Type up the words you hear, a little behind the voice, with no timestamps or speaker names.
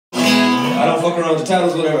I don't fuck around with the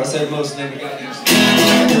titles, whatever. I said most name of goddamn stuff.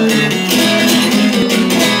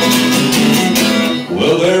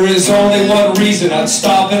 Well, there is only one reason I'd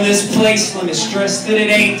stop in this place. Let me stress that it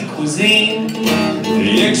ain't the cuisine.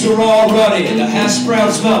 The eggs are all runny, and the hash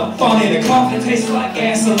browns smell funny, and the coffee tastes like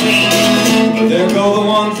gasoline. But there go the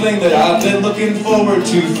one thing that I've been looking forward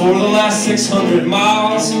to for the last 600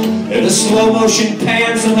 miles. In a slow motion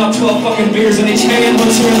pan, somehow 12 fucking beers in each hand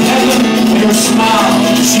puts her in heaven, and her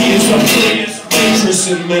smile. She is the prettiest waitress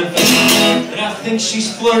in Memphis, and I think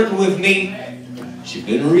she's flirting with me. She's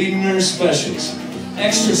been reading her specials.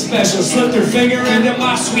 Extra special, slipped her finger into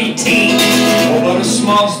my sweet tea. Oh, but a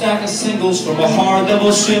small stack of singles from a hard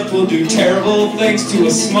double shift will do terrible things to a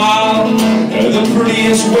smile. The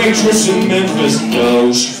prettiest waitress in Memphis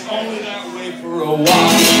knows she's only that way for a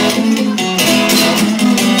while.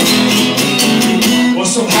 Well,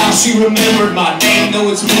 somehow she remembered my name, though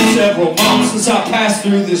it's been several months since I passed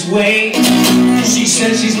through this way. She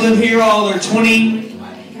said she's lived here all her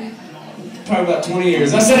probably about 20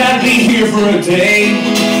 years. I said I'd be here for a day.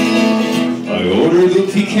 I ordered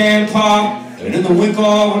the pecan pie, and in the winkle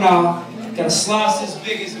of an eye, got a slice as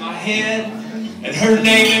big as my head, and her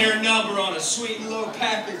name and her number on a sweet little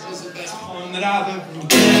package is the best poem that I've ever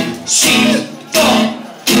read. She's the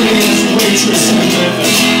prettiest waitress in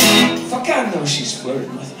Memphis. Fuck, I know she's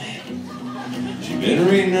flirting with me. She's been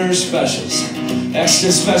reading her specials.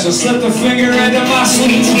 Extra special, slipped a finger into my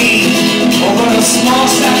sweet tea. Over a small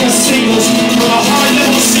stack of singles from a hard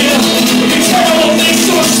little shift. It be terrible things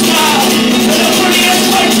to a smile. And the prettiest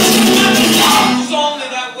waitress in Memphis is only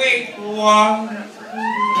that way for a while.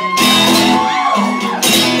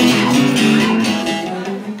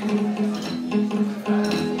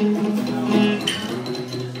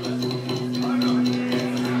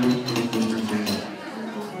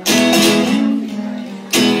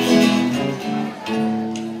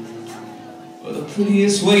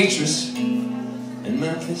 Prettiest waitress in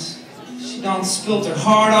Memphis, she done spilt her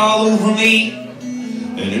heart all over me.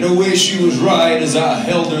 And in a way she was right, as I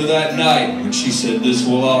held her that night when she said this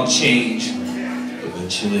will all change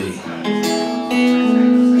eventually.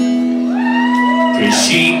 'Cause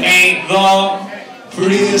she ain't the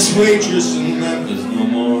prettiest waitress in Memphis no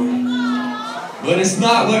more. But it's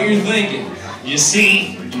not what you're thinking, you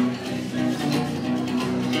see.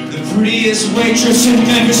 The prettiest waitress in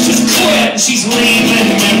Memphis just quit. She's leaving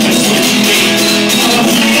Memphis with me.